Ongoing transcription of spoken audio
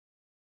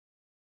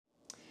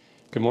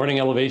Good morning,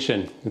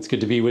 Elevation. It's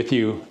good to be with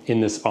you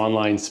in this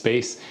online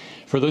space.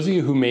 For those of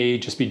you who may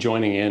just be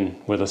joining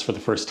in with us for the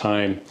first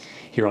time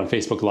here on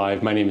Facebook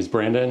Live, my name is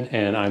Brandon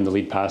and I'm the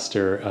lead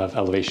pastor of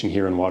Elevation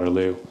here in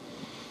Waterloo.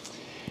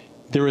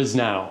 There is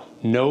now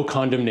no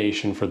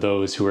condemnation for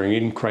those who are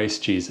in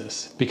Christ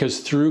Jesus,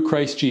 because through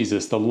Christ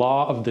Jesus, the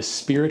law of the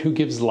Spirit who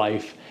gives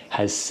life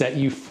has set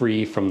you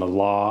free from the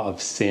law of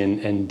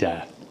sin and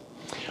death.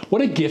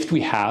 What a gift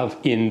we have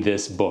in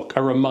this book,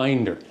 a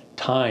reminder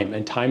time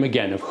and time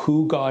again of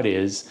who God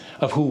is,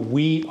 of who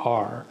we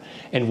are,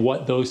 and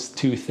what those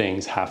two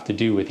things have to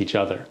do with each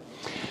other.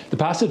 The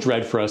passage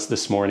read for us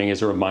this morning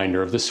is a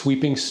reminder of the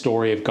sweeping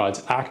story of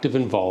God's active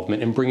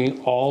involvement in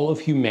bringing all of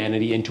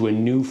humanity into a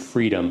new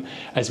freedom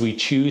as we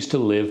choose to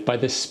live by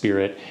the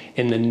Spirit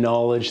in the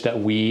knowledge that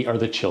we are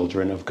the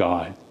children of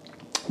God.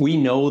 We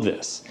know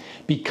this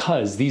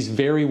because these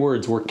very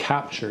words were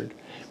captured,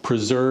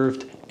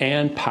 preserved,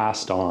 and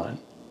passed on.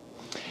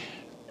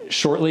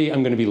 Shortly,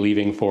 I'm going to be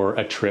leaving for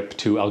a trip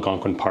to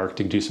Algonquin Park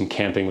to do some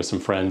camping with some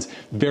friends.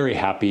 Very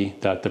happy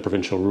that the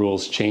provincial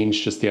rules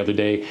changed just the other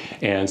day,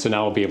 and so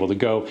now I'll be able to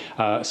go.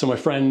 So my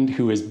friend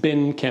who has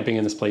been camping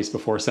in this place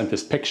before sent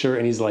this picture,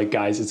 and he's like,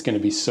 guys, it's going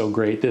to be so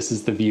great. This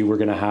is the view we're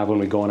going to have when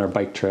we go on our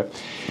bike trip.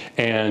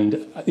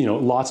 And,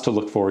 lots to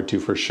look forward to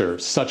for sure.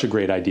 Such a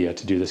great idea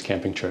to do this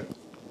camping trip.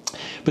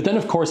 But then,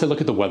 of course, I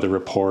look at the weather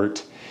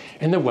report,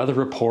 and the weather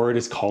report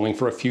is calling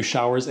for a few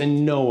showers,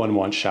 and no one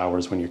wants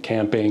showers when you're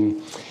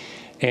camping.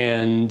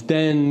 And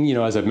then,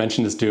 as I've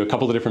mentioned this to a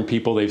couple of different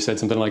people, they've said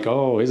something like,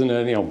 oh, isn't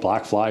it,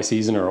 black fly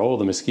season, or, oh,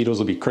 the mosquitoes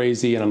will be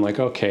crazy. And I'm like,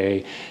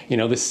 okay,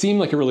 this seemed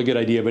like a really good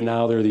idea, but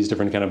now there are these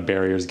different kind of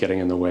barriers getting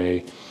in the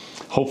way.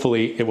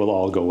 Hopefully it will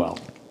all go well.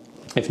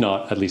 If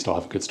not, at least I'll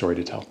have a good story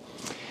to tell.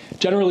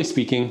 Generally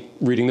speaking,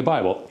 reading the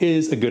Bible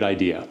is a good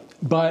idea.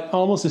 But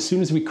almost as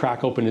soon as we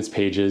crack open its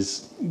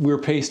pages,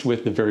 we're faced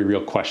with the very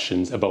real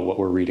questions about what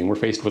we're reading. We're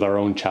faced with our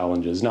own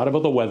challenges, not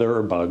about the weather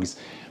or bugs,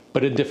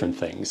 but in different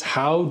things.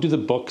 How do the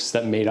books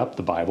that made up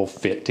the Bible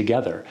fit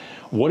together?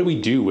 What do we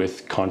do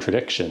with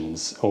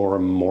contradictions or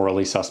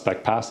morally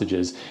suspect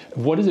passages?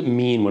 What does it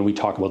mean when we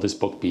talk about this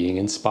book being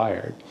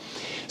inspired?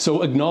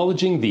 So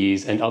acknowledging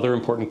these and other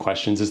important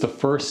questions is the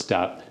first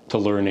step to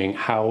learning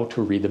how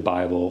to read the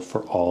Bible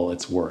for all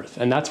it's worth.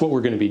 And that's what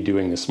we're going to be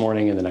doing this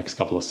morning and the next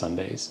couple of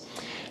Sundays.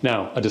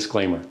 Now, a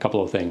disclaimer, a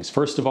couple of things.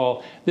 First of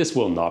all, this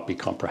will not be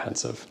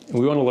comprehensive.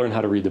 We want to learn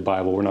how to read the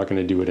Bible. We're not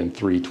going to do it in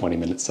 3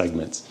 20-minute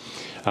segments.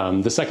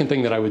 The second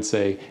thing that I would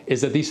say is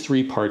that these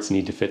 3 parts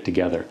need to fit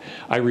together.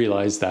 I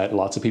realize that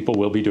lots of people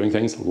will be doing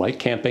things like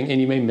camping,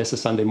 and you may miss a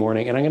Sunday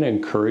morning, and I'm going to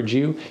encourage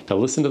you to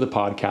listen to the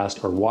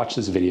podcast or watch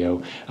this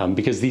video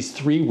because these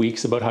 3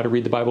 weeks about how to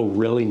read the Bible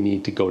really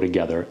need to go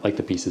together like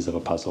the pieces of a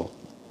puzzle.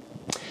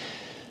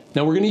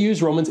 Now, we're going to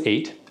use Romans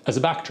 8 as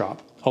a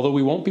backdrop, although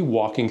we won't be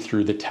walking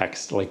through the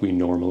text like we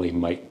normally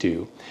might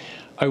do.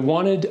 I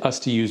wanted us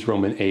to use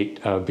Romans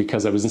 8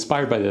 because I was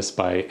inspired by this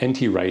by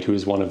N.T. Wright, who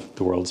is one of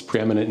the world's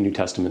preeminent New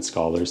Testament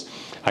scholars.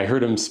 I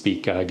heard him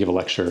give a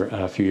lecture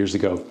a few years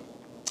ago.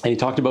 And he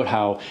talked about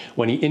how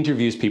when he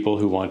interviews people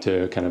who want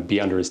to kind of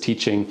be under his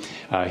teaching,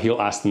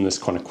 he'll ask them this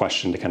kind of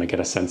question to kind of get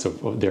a sense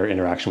of their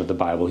interaction with the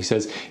Bible. He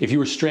says, if you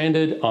were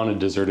stranded on a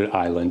deserted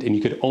island and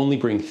you could only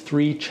bring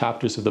 3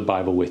 chapters of the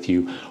Bible with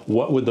you,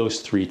 what would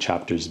those 3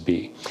 chapters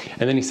be?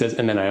 And then he says,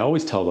 and then I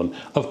always tell them,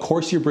 of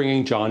course you're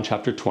bringing John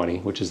chapter 20,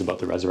 which is about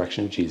the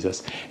resurrection of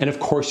Jesus. And of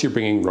course you're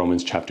bringing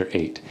Romans chapter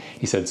 8.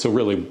 He said, so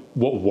really,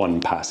 what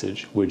one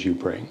passage would you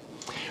bring?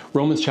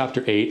 Romans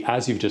chapter 8,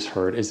 as you've just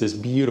heard, is this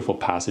beautiful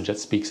passage that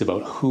speaks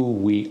about who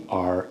we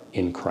are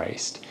in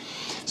Christ.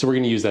 So we're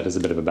going to use that as a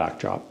bit of a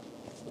backdrop.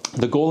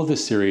 The goal of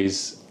this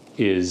series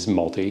is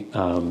multi.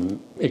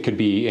 It could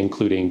be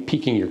including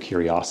piquing your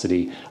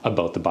curiosity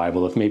about the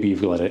Bible, if maybe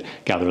you've let it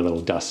gather a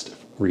little dust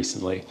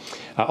recently.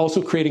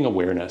 Also creating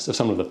awareness of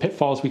some of the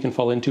pitfalls we can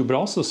fall into, but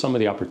also some of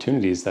the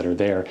opportunities that are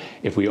there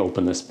if we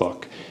open this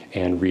book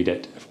and read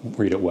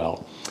it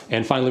well.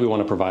 And finally, we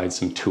want to provide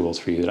some tools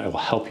for you that will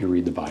help you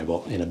read the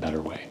Bible in a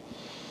better way.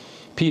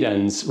 Pete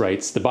Enns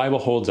writes, the Bible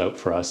holds out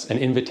for us an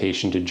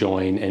invitation to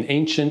join an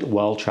ancient,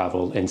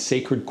 well-traveled, and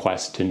sacred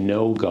quest to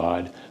know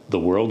God, the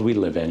world we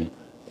live in,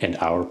 and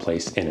our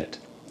place in it.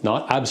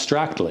 Not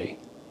abstractly,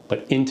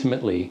 but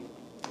intimately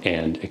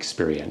and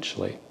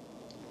experientially.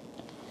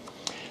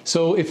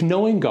 So if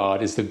knowing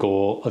God is the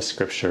goal of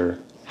Scripture,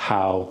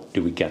 how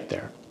do we get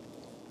there?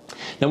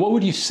 Now, what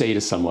would you say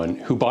to someone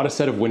who bought a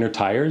set of winter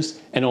tires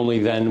and only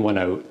then went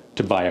out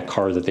to buy a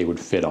car that they would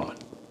fit on?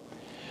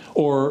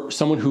 Or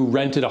someone who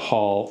rented a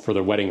hall for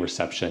their wedding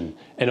reception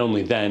and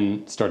only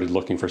then started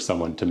looking for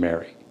someone to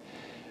marry?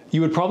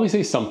 You would probably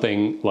say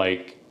something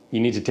like,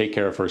 you need to take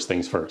care of first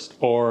things first,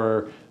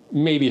 or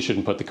maybe you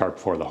shouldn't put the cart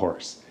before the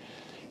horse.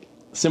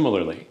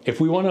 Similarly, if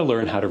we want to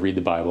learn how to read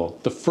the Bible,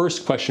 the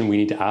first question we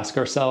need to ask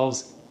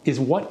ourselves is,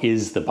 what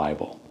is the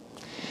Bible?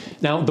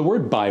 Now, the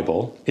word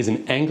Bible is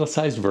an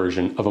anglicized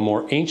version of a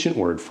more ancient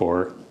word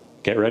for,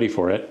 get ready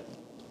for it,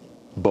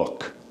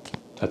 book.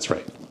 That's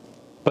right.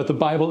 But the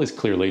Bible is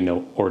clearly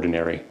no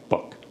ordinary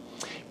book.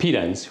 Pete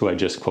Enns, who I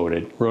just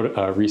quoted, wrote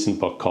a recent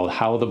book called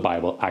How the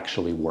Bible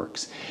Actually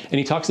Works. And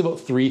he talks about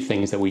three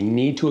things that we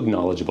need to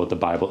acknowledge about the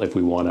Bible if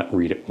we want to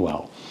read it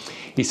well.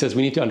 He says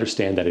we need to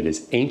understand that it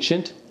is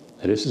ancient,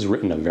 that this was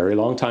written a very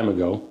long time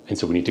ago, and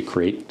so we need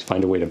to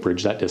find a way to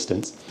bridge that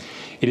distance.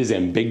 It is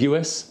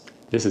ambiguous.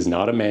 This is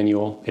not a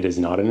manual. It is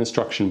not an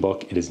instruction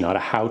book. It is not a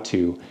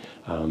how-to,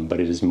 but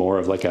it is more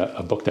of like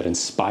a book that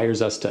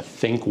inspires us to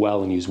think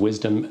well and use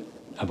wisdom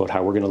about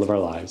how we're going to live our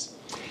lives.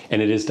 And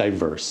it is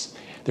diverse.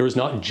 There is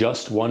not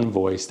just one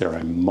voice. There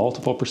are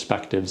multiple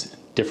perspectives,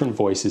 different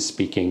voices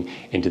speaking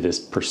into this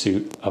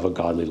pursuit of a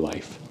godly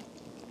life.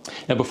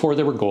 Now, before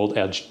there were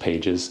gold-edged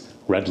pages,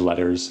 red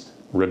letters,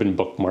 ribbon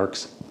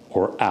bookmarks,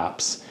 or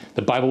apps,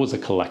 the Bible was a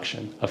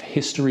collection of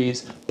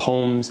histories,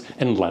 poems,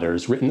 and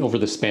letters written over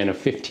the span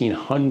of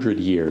 1,500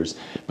 years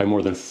by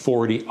more than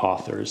 40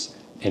 authors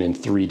and in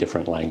 3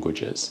 different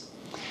languages.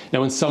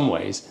 Now, in some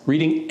ways,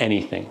 reading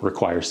anything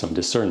requires some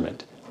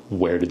discernment.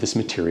 Where did this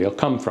material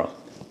come from?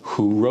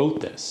 Who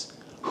wrote this?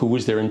 Who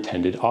was their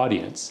intended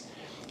audience?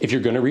 If you're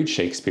going to read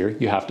Shakespeare,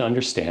 you have to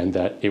understand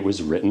that it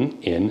was written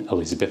in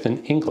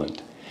Elizabethan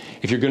England.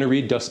 If you're going to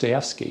read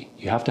Dostoevsky,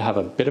 you have to have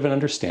a bit of an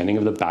understanding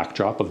of the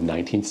backdrop of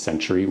 19th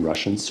century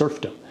Russian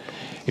serfdom.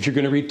 If you're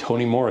going to read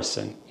Toni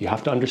Morrison, you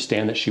have to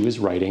understand that she was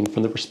writing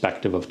from the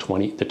perspective of the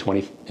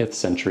 20th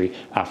century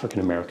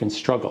African-American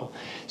struggle.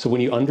 So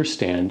when you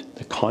understand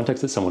the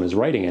context that someone is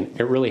writing in,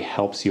 it really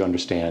helps you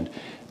understand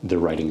the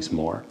writings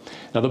more.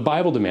 Now, the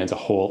Bible demands a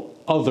whole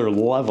other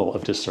level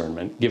of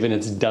discernment given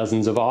its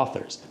dozens of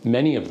authors,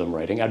 many of them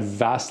writing at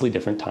vastly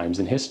different times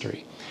in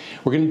history.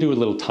 We're going to do a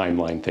little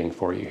timeline thing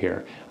for you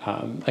here.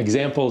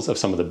 Examples of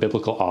some of the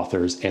biblical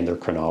authors and their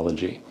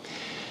chronology.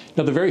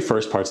 Now, the very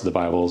first parts of the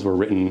Bibles were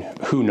written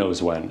who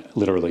knows when.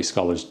 Literally,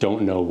 scholars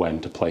don't know when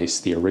to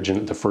place the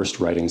first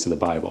writings of the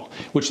Bible,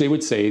 which they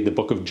would say the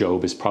book of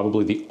Job is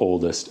probably the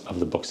oldest of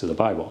the books of the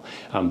Bible.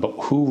 But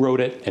who wrote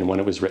it and when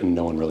it was written,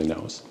 no one really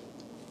knows.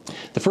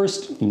 The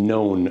first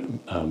known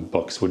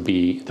books would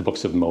be the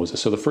books of Moses.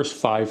 So the first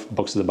 5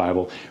 books of the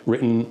Bible,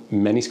 written,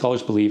 many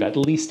scholars believe, at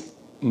least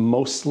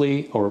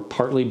mostly or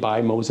partly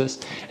by Moses,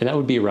 and that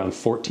would be around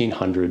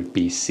 1400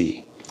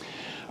 BC.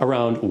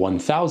 Around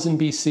 1000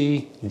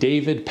 BC,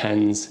 David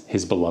pens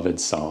his beloved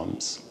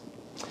Psalms.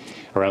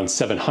 Around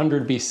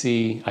 700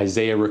 BC,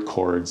 Isaiah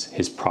records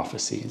his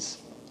prophecies.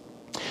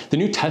 The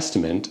New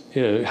Testament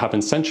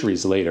happened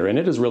centuries later, and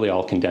it is really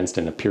all condensed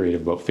in a period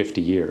of about 50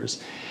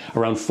 years.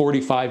 Around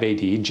 45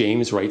 AD,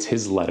 James writes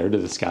his letter to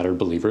the scattered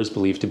believers,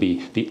 believed to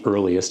be the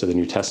earliest of the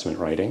New Testament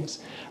writings.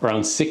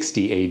 Around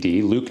 60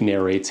 AD, Luke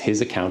narrates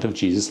his account of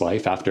Jesus'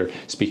 life after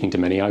speaking to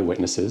many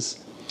eyewitnesses.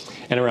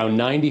 And around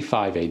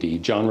 95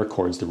 AD, John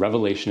records the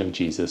revelation of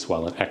Jesus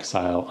while in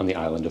exile on the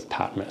island of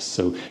Patmos.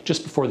 So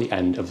just before the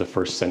end of the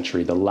first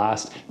century, the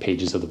last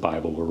pages of the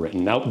Bible were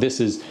written. Now,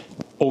 this is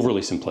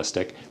overly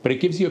simplistic, but it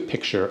gives you a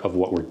picture of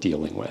what we're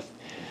dealing with.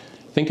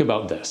 Think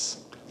about this.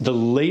 The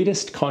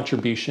latest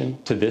contribution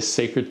to this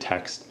sacred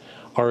text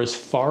are as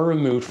far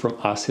removed from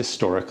us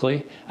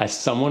historically as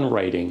someone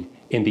writing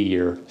in the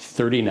year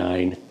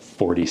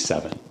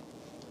 3947.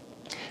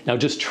 Now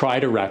just try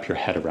to wrap your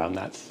head around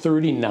that.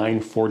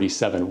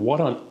 3947, what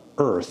on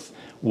earth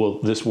will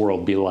this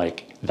world be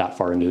like that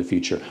far into the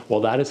future?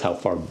 Well, that is how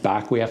far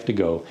back we have to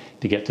go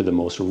to get to the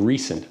most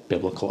recent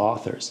biblical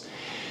authors.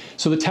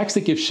 So the text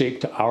that gives shape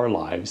to our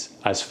lives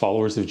as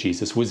followers of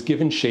Jesus was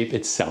given shape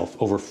itself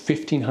over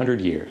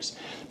 1,500 years.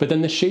 But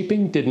then the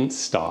shaping didn't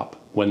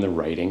stop when the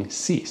writing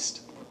ceased.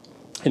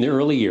 In the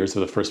early years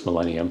of the first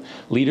millennium,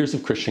 leaders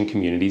of Christian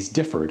communities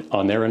differed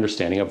on their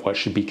understanding of what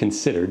should be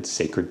considered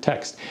sacred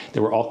text.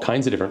 There were all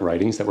kinds of different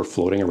writings that were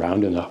floating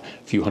around in the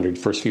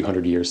first few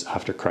hundred years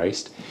after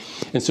Christ.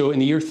 And so in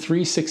the year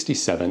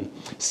 367,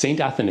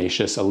 St.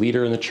 Athanasius, a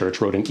leader in the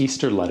church, wrote an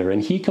Easter letter,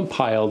 and he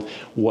compiled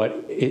what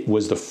it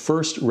was the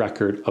first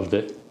record of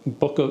the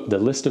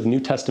list of New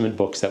Testament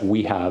books that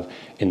we have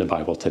in the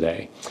Bible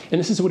today. And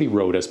this is what he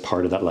wrote as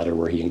part of that letter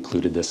where he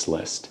included this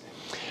list.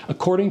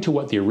 According to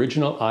what the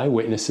original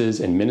eyewitnesses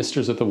and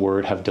ministers of the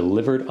word have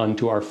delivered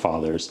unto our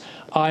fathers,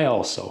 I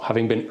also,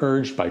 having been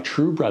urged by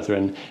true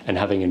brethren and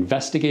having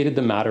investigated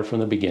the matter from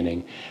the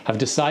beginning, have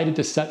decided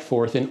to set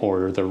forth in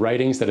order the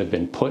writings that have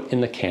been put in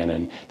the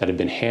canon, that have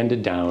been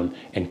handed down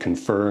and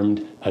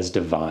confirmed as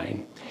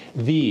divine.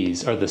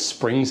 These are the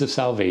springs of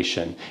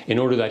salvation, in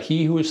order that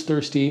he who is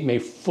thirsty may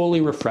fully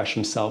refresh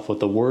himself with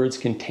the words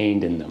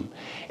contained in them.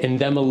 In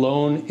them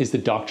alone is the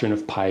doctrine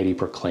of piety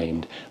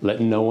proclaimed. Let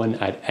no one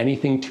add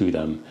anything to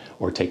them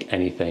or take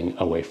anything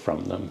away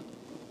from them.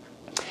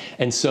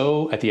 And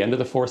so, at the end of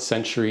the 4th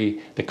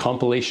century, the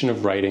compilation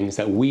of writings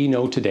that we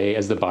know today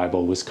as the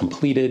Bible was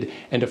completed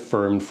and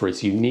affirmed for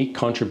its unique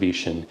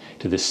contribution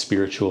to the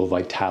spiritual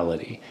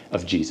vitality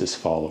of Jesus'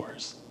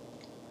 followers.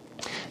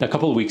 Now, a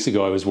couple of weeks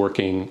ago, I was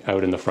working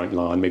out in the front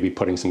lawn, maybe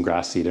putting some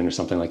grass seed in or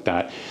something like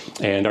that.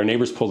 And our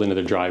neighbors pulled into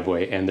their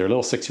driveway, and their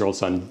little 6-year-old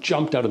son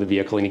jumped out of the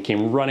vehicle, and he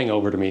came running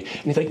over to me.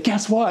 And he's like,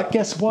 "Guess what?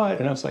 Guess what?"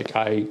 And I was like,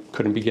 I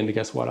couldn't begin to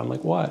guess what. I'm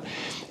like, "What?"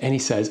 And he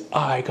says,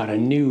 "I got a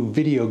new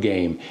video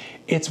game.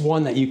 It's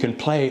one that you can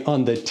play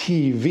on the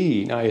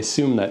TV." Now, I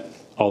assume that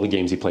all the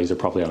games he plays are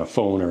probably on a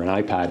phone or an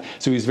iPad.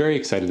 So he's very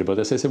excited about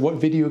this. I said, "What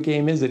video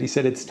game is it?" He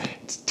said, it's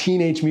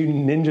Teenage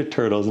Mutant Ninja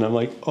Turtles. And I'm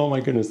like, "Oh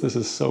my goodness, this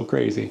is so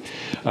crazy."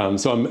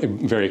 So I'm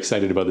very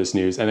excited about this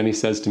news. And then he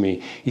says to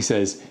me, he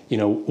says,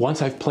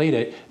 "Once I've played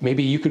it,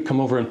 maybe you could come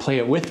over and play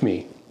it with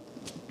me."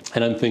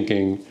 And I'm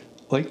thinking,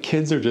 like,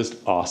 kids are just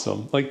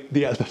awesome. Like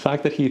the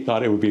fact that he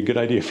thought it would be a good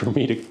idea for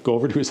me to go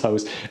over to his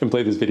house and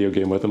play this video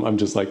game with him, I'm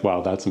just like,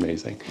 wow, that's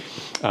amazing.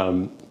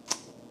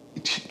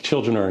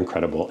 Children are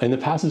incredible. And the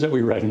passage that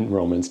we read in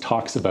Romans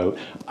talks about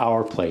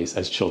our place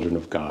as children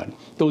of God.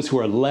 Those who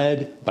are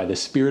led by the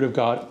Spirit of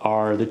God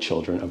are the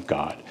children of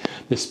God.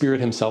 The Spirit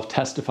himself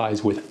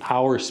testifies with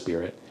our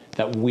spirit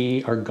that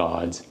we are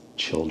God's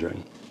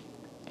children.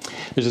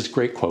 There's this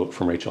great quote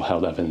from Rachel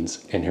Held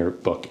Evans in her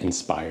book,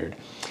 Inspired.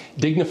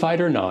 "Dignified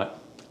or not,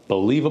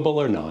 believable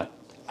or not,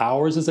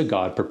 ours is a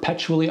God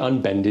perpetually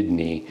on bended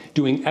knee,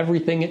 doing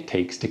everything it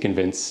takes to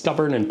convince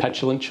stubborn and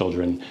petulant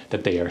children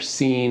that they are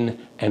seen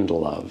and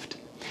loved.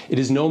 It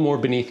is no more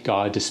beneath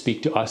God to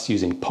speak to us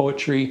using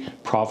poetry,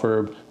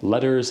 proverb,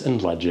 letters,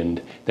 and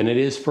legend than it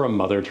is for a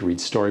mother to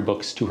read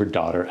storybooks to her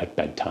daughter at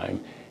bedtime.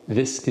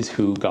 This is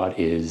who God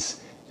is.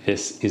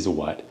 This is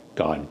what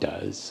God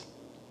does."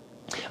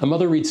 A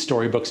mother reads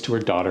storybooks to her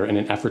daughter in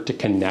an effort to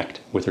connect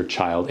with her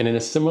child. And in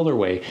a similar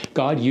way,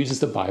 God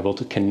uses the Bible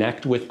to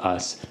connect with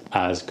us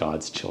as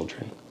God's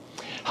children.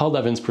 Held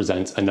Evans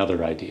presents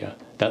another idea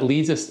that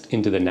leads us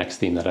into the next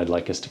theme that I'd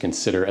like us to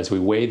consider as we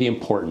weigh the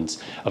importance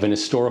of an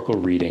historical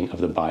reading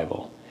of the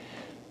Bible.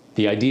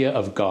 The idea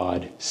of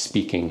God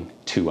speaking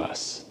to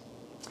us.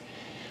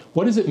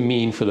 What does it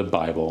mean for the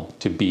Bible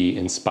to be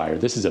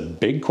inspired? This is a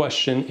big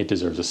question. It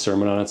deserves a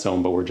sermon on its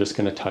own, but we're just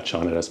going to touch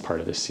on it as part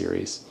of this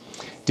series.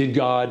 Did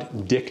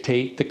God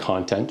dictate the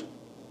content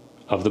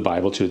of the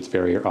Bible to its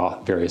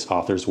various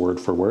authors word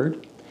for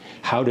word?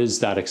 How does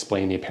that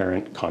explain the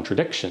apparent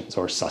contradictions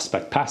or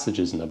suspect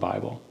passages in the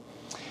Bible?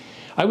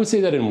 I would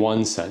say that in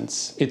one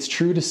sense, it's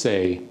true to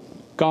say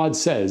God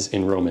says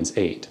in Romans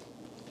 8,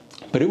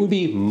 but it would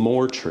be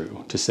more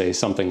true to say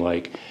something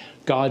like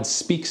God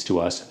speaks to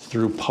us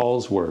through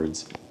Paul's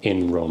words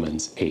in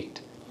Romans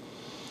 8.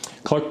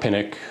 Clark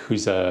Pinnock,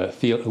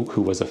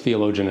 who was a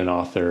theologian and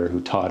author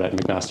who taught at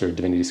McMaster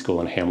Divinity School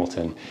in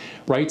Hamilton,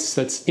 writes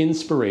that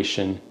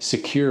inspiration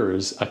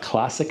secures a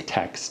classic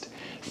text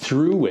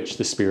through which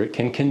the Spirit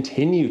can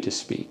continue to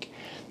speak,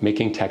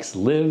 making texts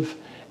live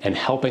and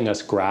helping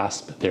us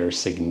grasp their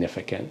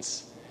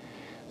significance.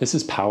 This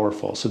is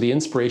powerful. So the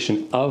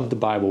inspiration of the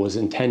Bible was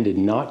intended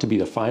not to be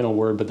the final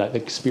word, but that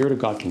the Spirit of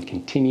God can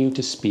continue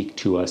to speak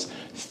to us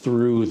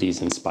through these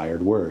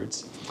inspired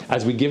words.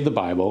 As we give the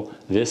Bible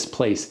this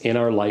place in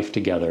our life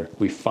together,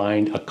 we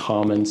find a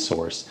common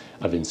source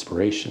of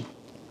inspiration.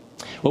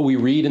 What we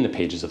read in the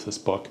pages of this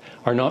book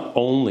are not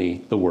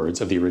only the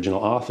words of the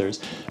original authors,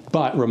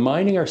 but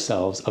reminding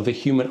ourselves of the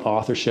human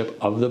authorship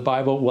of the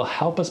Bible will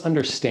help us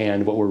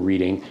understand what we're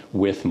reading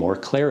with more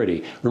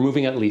clarity,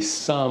 removing at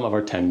least some of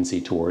our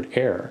tendency toward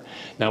error.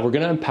 Now, we're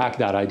going to unpack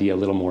that idea a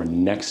little more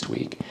next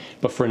week,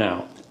 but for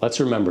now, let's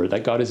remember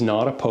that God is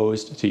not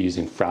opposed to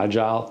using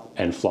fragile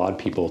and flawed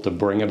people to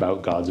bring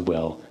about God's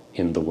will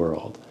in the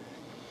world.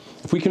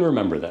 If we can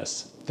remember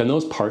this, then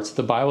those parts of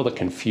the Bible that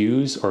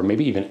confuse or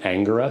maybe even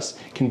anger us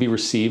can be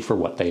received for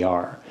what they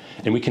are,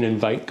 and we can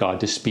invite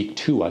God to speak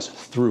to us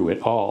through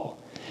it all.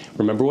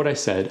 Remember what I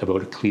said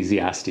about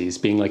Ecclesiastes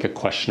being like a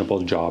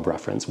questionable job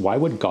reference. Why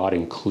would God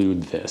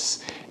include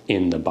this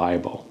in the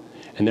Bible?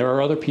 And there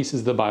are other pieces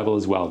of the Bible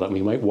as well that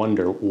we might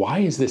wonder, why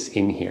is this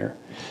in here?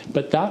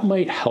 But that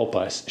might help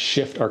us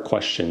shift our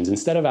questions.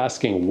 Instead of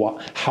asking,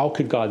 how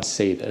could God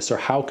say this? Or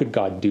how could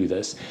God do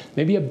this?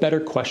 Maybe a better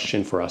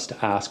question for us to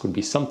ask would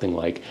be something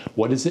like,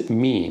 what does it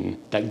mean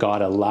that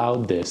God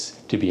allowed this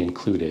to be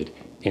included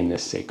in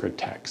this sacred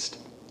text?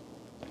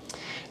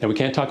 Now, we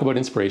can't talk about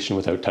inspiration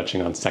without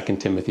touching on 2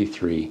 Timothy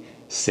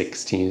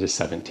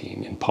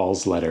 3:16-17. In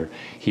Paul's letter,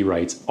 he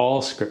writes,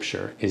 "All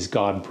scripture is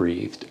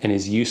God-breathed and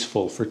is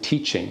useful for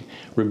teaching,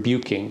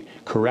 rebuking,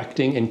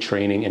 correcting, and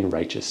training in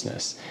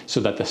righteousness, so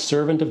that the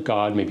servant of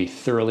God may be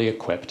thoroughly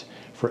equipped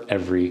for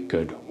every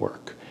good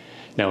work."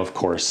 Now, of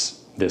course,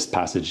 this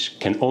passage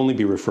can only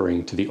be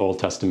referring to the Old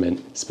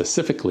Testament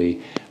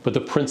specifically, but the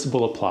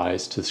principle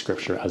applies to the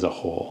scripture as a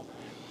whole.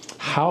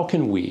 How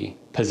can we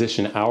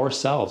position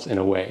ourselves in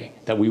a way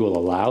that we will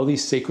allow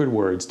these sacred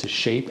words to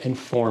shape and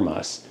form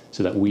us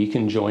so that we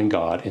can join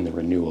God in the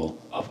renewal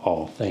of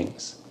all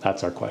things?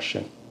 That's our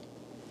question.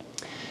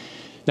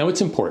 Now, it's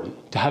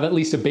important to have at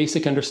least a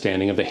basic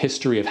understanding of the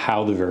history of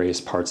how the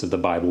various parts of the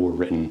Bible were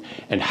written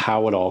and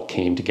how it all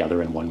came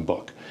together in one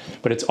book.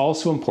 But it's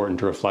also important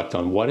to reflect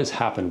on what has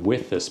happened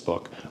with this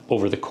book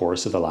over the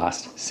course of the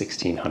last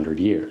 1,600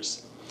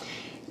 years.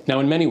 Now,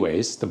 in many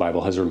ways, the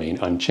Bible has remained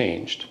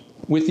unchanged,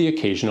 with the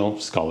occasional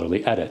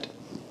scholarly edit.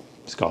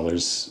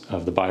 Scholars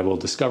of the Bible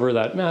discover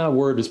that a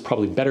word is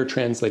probably better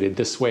translated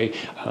this way.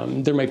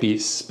 There might be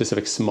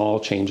specific small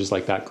changes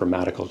like that,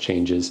 grammatical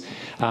changes.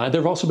 There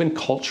have also been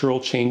cultural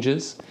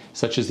changes,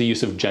 such as the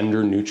use of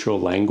gender-neutral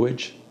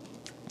language.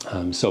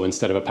 So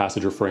instead of a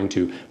passage referring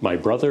to my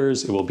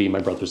brothers, it will be my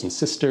brothers and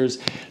sisters.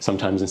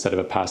 Sometimes instead of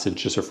a passage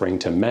just referring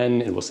to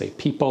men, it will say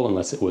people,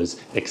 unless it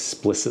was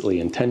explicitly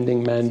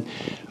intending men.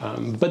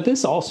 But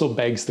this also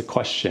begs the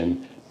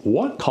question,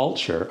 what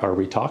culture are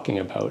we talking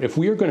about? If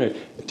we are going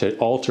to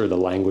alter the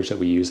language that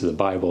we use in the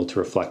Bible to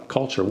reflect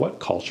culture, what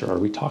culture are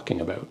we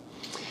talking about?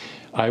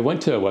 I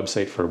went to a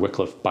website for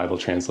Wycliffe Bible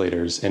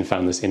translators and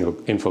found this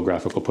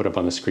infographic we'll put up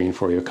on the screen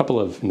for you. A couple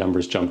of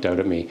numbers jumped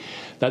out at me.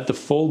 That the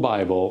full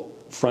Bible,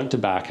 front to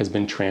back, has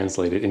been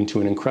translated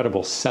into an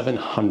incredible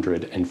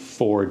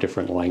 704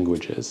 different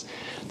languages.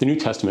 The New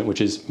Testament,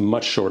 which is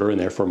much shorter and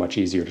therefore much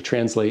easier to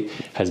translate,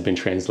 has been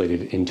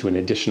translated into an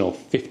additional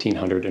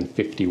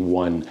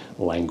 1,551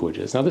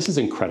 languages. Now, this is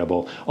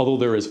incredible, although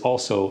there is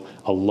also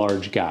a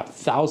large gap,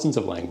 thousands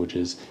of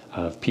languages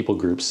of people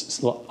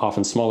groups,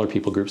 often smaller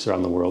people groups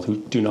around the world, who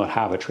do not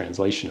have a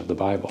translation of the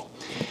Bible.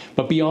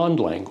 But beyond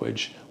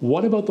language,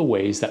 what about the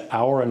ways that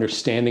our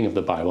understanding of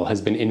the Bible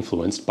has been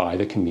influenced by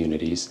the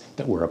communities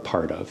that we're a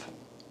part of?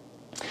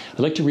 I'd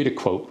like to read a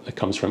quote that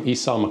comes from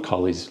Esau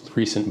Macaulay's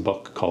recent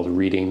book called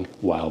Reading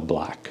While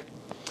Black.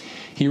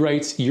 He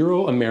writes,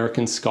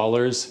 Euro-American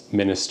scholars,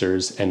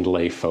 ministers, and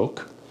lay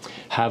folk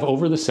have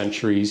over the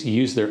centuries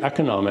used their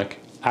economic,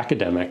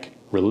 academic,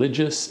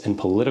 religious, and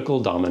political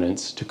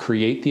dominance to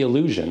create the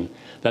illusion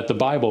that the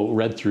Bible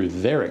read through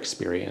their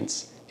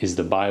experience is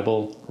the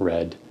Bible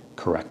read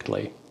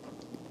correctly.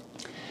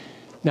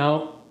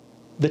 Now,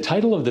 the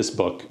title of this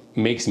book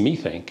makes me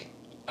think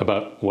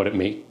about what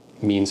it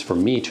means for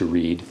me to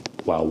read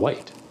while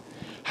white.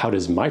 How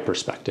does my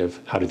perspective,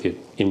 how do the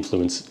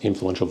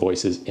influential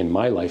voices in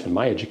my life and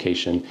my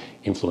education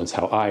influence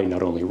how I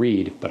not only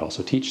read, but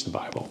also teach the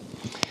Bible?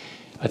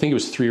 I think it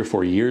was 3 or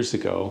 4 years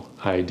ago,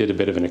 I did a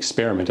bit of an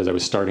experiment as I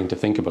was starting to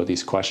think about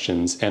these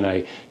questions, and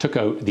I took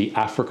out the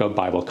Africa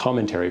Bible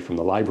Commentary from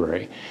the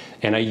library,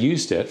 and I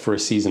used it for a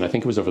season, I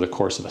think it was over the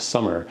course of a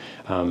summer,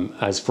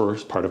 as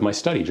first part of my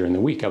study during the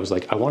week. I was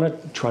like, I want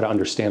to try to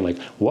understand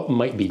what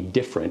might be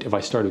different if I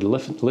started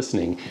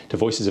listening to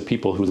voices of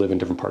people who live in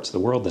different parts of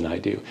the world than I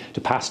do, to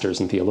pastors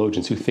and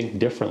theologians who think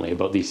differently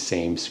about these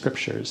same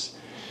scriptures.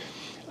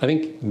 I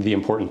think the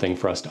important thing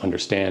for us to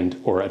understand,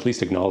 or at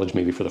least acknowledge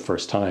maybe for the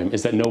first time,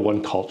 is that no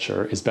one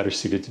culture is better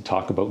suited to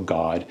talk about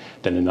God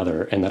than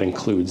another, and that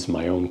includes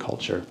my own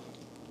culture.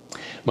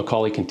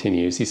 Macaulay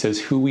continues, he says,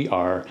 who we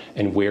are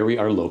and where we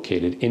are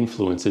located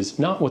influences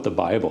not what the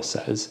Bible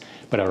says,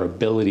 but our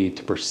ability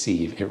to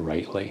perceive it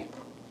rightly.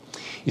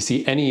 You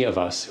see, any of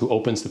us who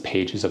opens the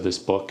pages of this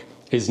book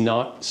is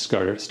not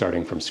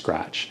starting from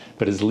scratch,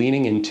 but is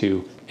leaning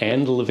into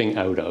and living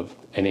out of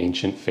an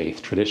ancient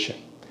faith tradition.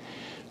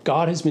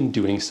 God has been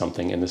doing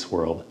something in this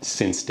world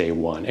since day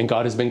one, and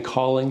God has been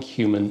calling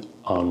human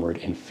onward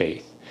in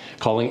faith,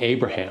 calling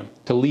Abraham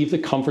to leave the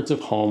comforts of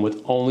home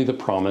with only the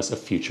promise of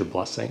future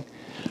blessing,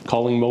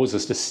 calling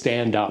Moses to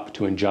stand up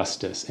to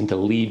injustice and to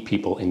lead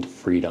people into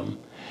freedom,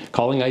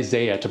 calling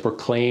Isaiah to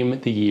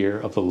proclaim the year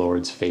of the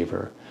Lord's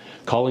favor,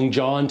 calling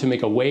John to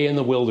make a way in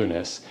the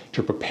wilderness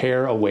to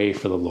prepare a way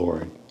for the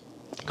Lord,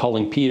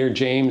 calling Peter,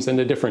 James, and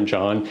a different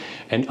John,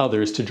 and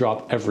others to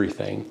drop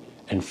everything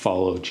and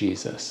follow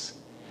Jesus,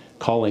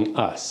 calling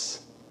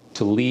us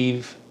to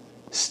leave,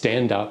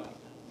 stand up,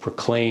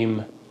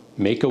 proclaim,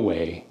 make a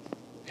way,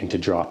 and to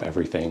drop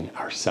everything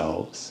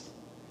ourselves.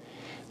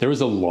 There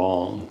is a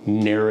long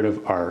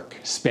narrative arc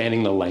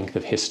spanning the length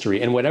of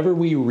history, and whatever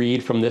we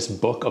read from this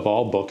book of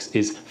all books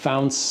is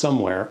found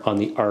somewhere on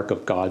the arc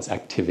of God's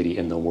activity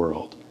in the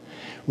world.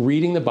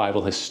 Reading the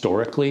Bible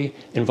historically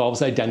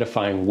involves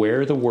identifying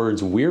where the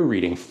words we're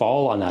reading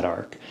fall on that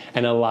arc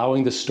and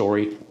allowing the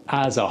story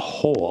as a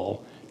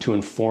whole to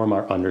inform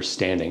our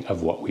understanding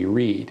of what we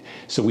read.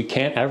 So we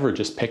can't ever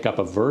just pick up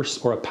a verse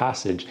or a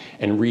passage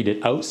and read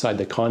it outside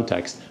the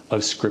context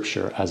of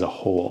Scripture as a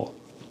whole.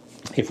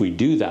 If we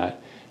do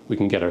that, we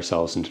can get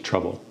ourselves into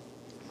trouble.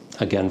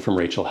 Again, from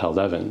Rachel Held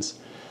Evans.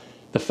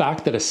 The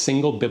fact that a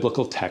single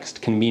biblical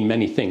text can mean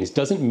many things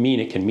doesn't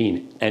mean it can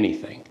mean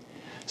anything.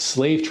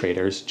 Slave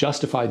traders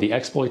justified the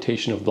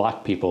exploitation of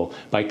black people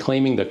by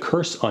claiming the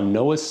curse on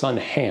Noah's son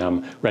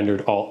Ham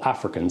rendered all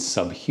Africans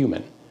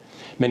subhuman.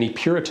 Many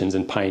Puritans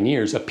and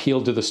pioneers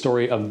appealed to the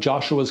story of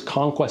Joshua's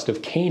conquest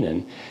of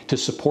Canaan to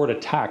support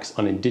attacks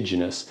on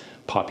indigenous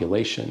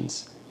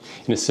populations.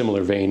 In a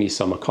similar vein,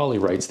 Esau Macaulay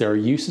writes, there are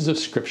uses of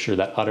Scripture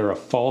that utter a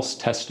false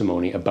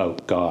testimony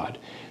about God.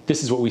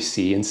 This is what we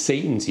see in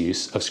Satan's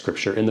use of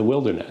Scripture in the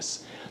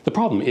wilderness. The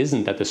problem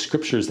isn't that the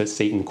Scriptures that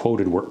Satan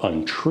quoted were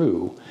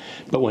untrue,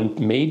 but when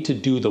made to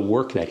do the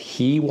work that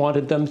he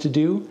wanted them to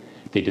do,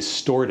 they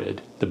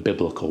distorted the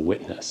biblical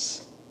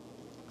witness.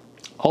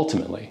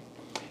 Ultimately,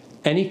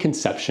 any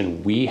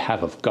conception we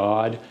have of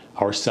God,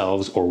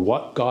 ourselves, or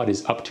what God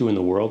is up to in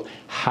the world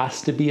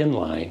has to be in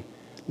line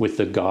with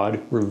the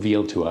God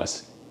revealed to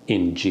us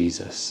in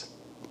Jesus.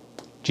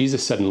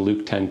 Jesus said in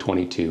Luke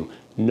 10:22,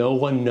 "No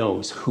one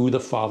knows who the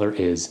Father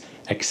is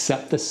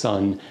except the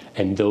Son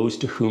and those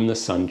to whom the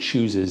Son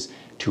chooses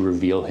to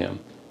reveal him."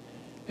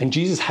 And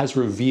Jesus has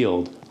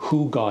revealed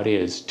who God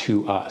is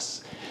to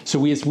us.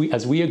 So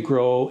as we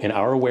grow in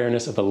our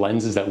awareness of the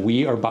lenses that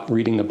we are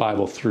reading the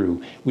Bible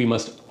through, we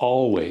must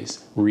always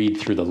read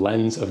through the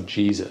lens of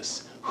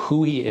Jesus,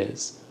 who he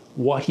is,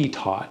 what he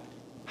taught,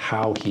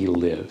 how he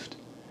lived.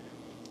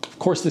 Of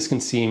course, this can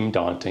seem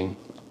daunting.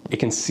 It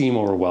can seem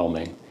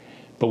overwhelming,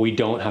 but we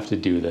don't have to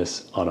do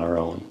this on our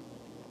own.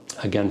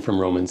 Again, from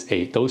Romans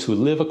 8, those who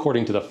live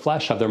according to the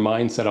flesh have their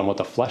mind set on what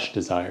the flesh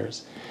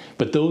desires.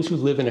 But those who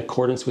live in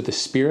accordance with the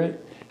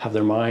Spirit have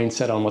their mind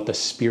set on what the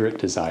Spirit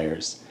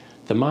desires.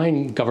 The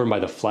mind governed by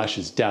the flesh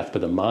is death,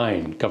 but the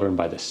mind governed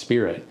by the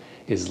Spirit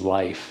is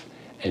life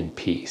and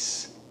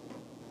peace.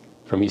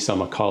 From Esau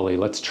Macaulay,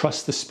 let's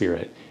trust the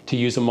Spirit to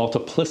use a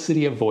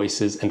multiplicity of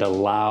voices and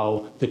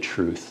allow the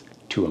truth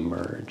to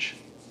emerge.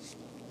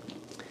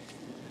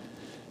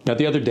 Now,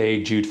 the other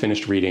day, Jude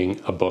finished reading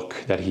a book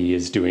that he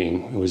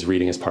was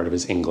reading as part of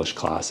his English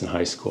class in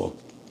high school.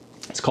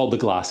 It's called The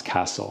Glass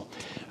Castle.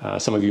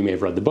 Some of you may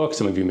have read the book,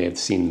 some of you may have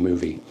seen the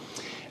movie.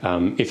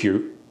 If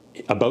you're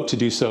about to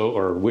do so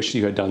or wish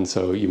you had done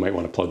so, you might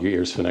want to plug your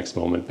ears for the next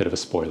moment. Bit of a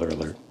spoiler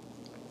alert.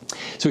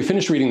 So he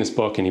finished reading this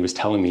book and he was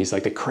telling me, he's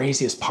like, the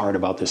craziest part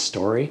about this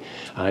story,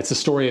 it's the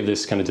story of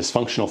this kind of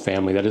dysfunctional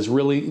family that is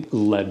really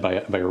led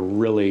by a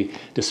really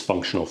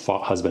dysfunctional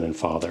husband and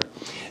father.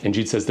 And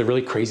Jude says the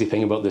really crazy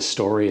thing about this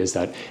story is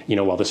that,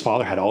 while this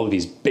father had all of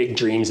these big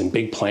dreams and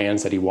big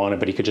plans that he wanted,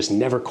 but he could just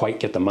never quite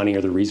get the money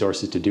or the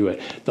resources to do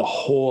it, the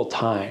whole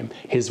time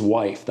his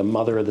wife, the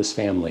mother of this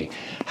family,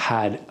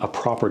 had a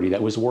property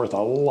that was worth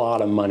a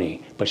lot of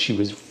money, but she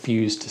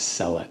refused to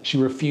sell it. She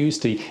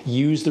refused to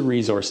use the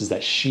resources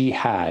that she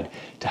had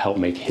to help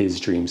make his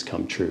dreams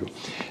come true.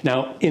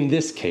 Now, in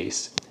this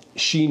case,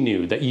 she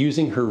knew that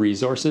using her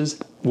resources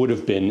would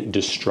have been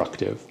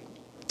destructive.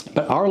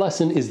 But our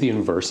lesson is the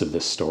inverse of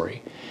this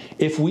story.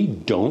 If we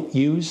don't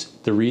use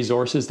the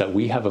resources that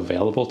we have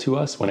available to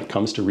us when it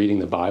comes to reading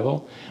the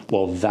Bible,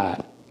 well,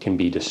 that can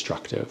be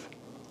destructive.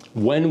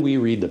 When we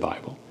read the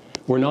Bible,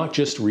 we're not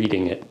just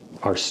reading it,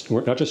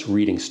 we're not just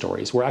reading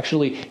stories, we're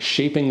actually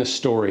shaping the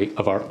story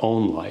of our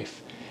own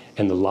life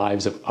and the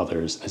lives of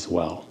others as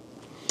well.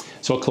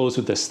 So I'll close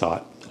with this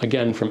thought,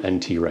 again from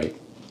N.T. Wright.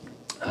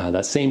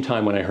 That same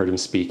time when I heard him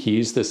speak, he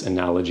used this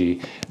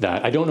analogy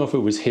that I don't know if it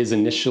was his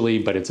initially,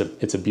 but it's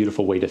a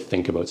beautiful way to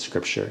think about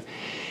Scripture.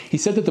 He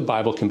said that the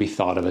Bible can be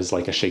thought of as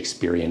like a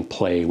Shakespearean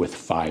play with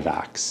 5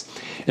 acts.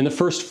 And the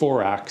first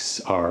 4 acts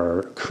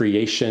are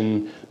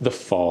creation, the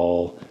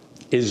fall,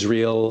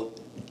 Israel,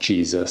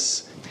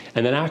 Jesus,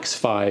 and then Acts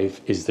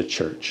 5 is the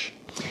church.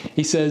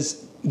 He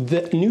says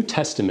the New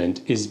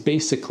Testament is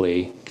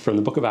basically, from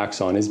the book of Acts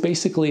on, is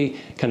basically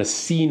kind of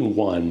scene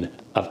 1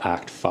 of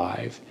Act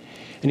 5.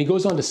 And he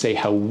goes on to say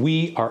how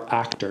we are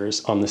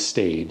actors on the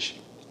stage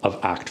of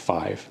Act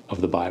 5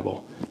 of the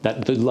Bible.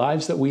 That the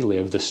lives that we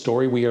live, the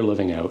story we are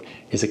living out,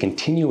 is a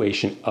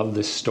continuation of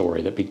the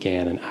story that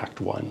began in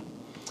Act 1.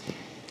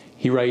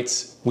 He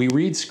writes, "We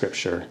read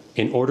Scripture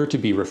in order to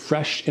be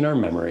refreshed in our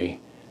memory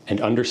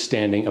and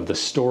understanding of the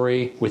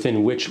story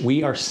within which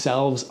we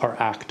ourselves are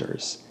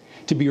actors,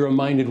 to be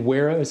reminded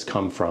where it has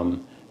come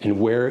from and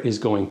where it is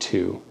going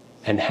to,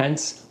 and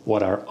hence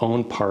what our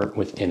own part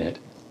within it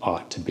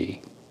ought to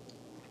be."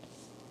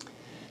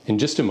 In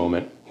just a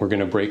moment, we're going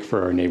to break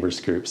for our neighbors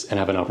groups and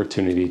have an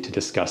opportunity to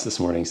discuss this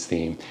morning's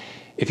theme.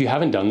 If you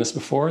haven't done this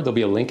before, there'll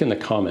be a link in the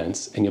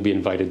comments and you'll be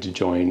invited to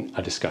join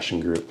a discussion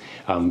group.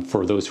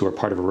 For those who are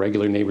part of a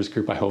regular neighbors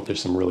group, I hope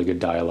there's some really good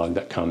dialogue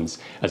that comes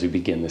as we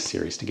begin this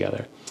series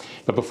together.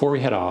 But before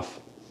we head off,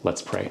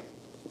 let's pray.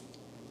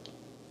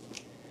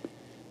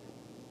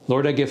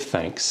 Lord, I give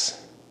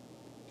thanks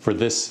for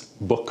this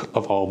book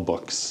of all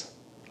books,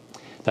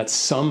 that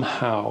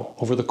somehow,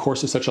 over the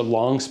course of such a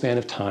long span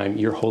of time,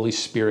 your Holy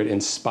Spirit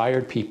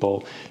inspired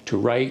people to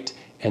write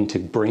and to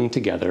bring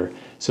together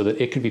so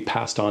that it could be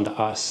passed on to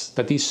us,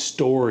 that these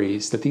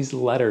stories, that these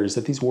letters,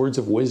 that these words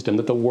of wisdom,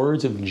 that the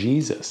words of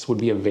Jesus would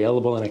be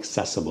available and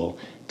accessible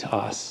to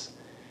us.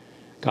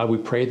 God, we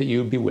pray that you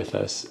would be with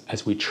us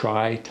as we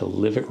try to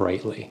live it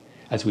rightly,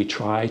 as we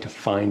try to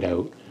find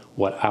out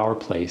what our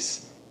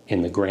place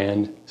in the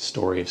grand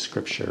story of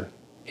Scripture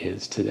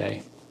is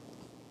today.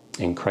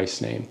 In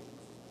Christ's name,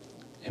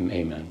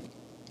 amen.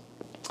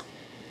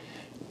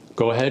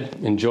 Go ahead,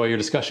 enjoy your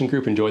discussion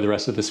group, enjoy the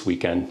rest of this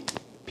weekend.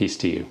 Peace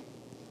to you.